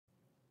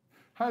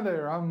Hi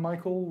there, I'm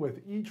Michael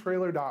with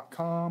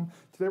etrailer.com.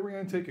 Today we're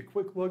going to take a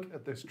quick look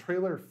at this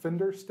trailer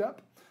fender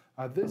step.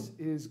 This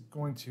is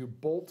going to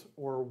bolt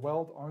or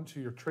weld onto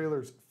your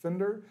trailer's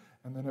fender,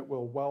 and then it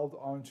will weld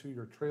onto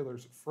your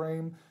trailer's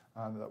frame.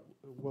 That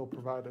will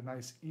provide a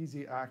nice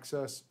easy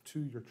access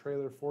to your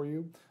trailer for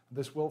you.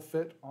 This will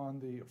fit on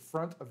the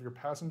front of your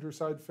passenger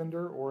side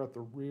fender or at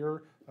the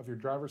rear of your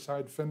driver's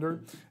side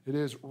fender. It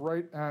is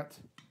right at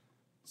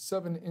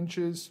 7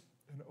 inches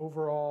in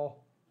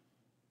overall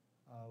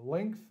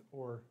length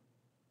or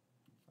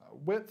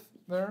width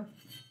there,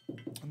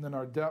 and then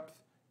our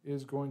depth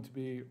is going to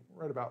be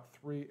right about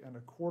 3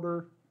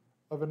 1/4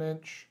 of an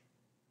inch.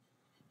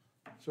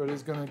 So it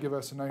is going to give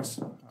us a nice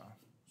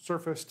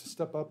surface to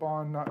step up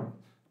on, not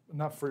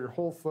enough for your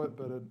whole foot,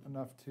 but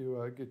enough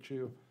to get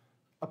you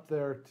up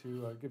there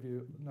to give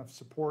you enough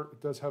support.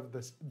 It does have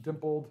this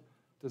dimpled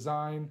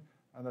design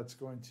that's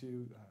going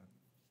to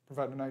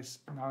provide a nice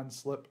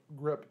non-slip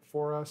grip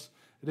for us.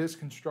 It is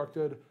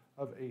constructed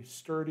of a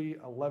sturdy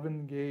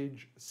 11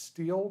 gauge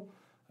steel.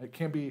 It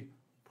can be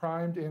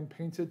primed and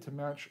painted to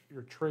match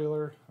your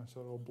trailer,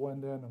 so it'll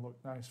blend in and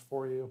look nice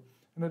for you.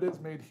 And it is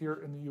made here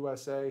in the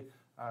USA,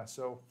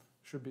 so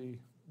should be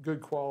good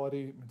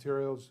quality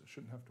materials.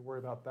 Shouldn't have to worry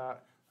about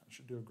that. It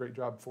should do a great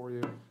job for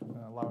you,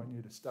 allowing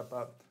you to step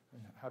up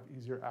and have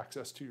easier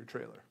access to your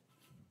trailer.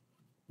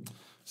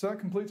 So that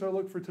completes our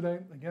look for today.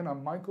 Again,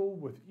 I'm Michael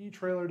with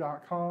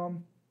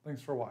etrailer.com.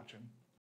 Thanks for watching.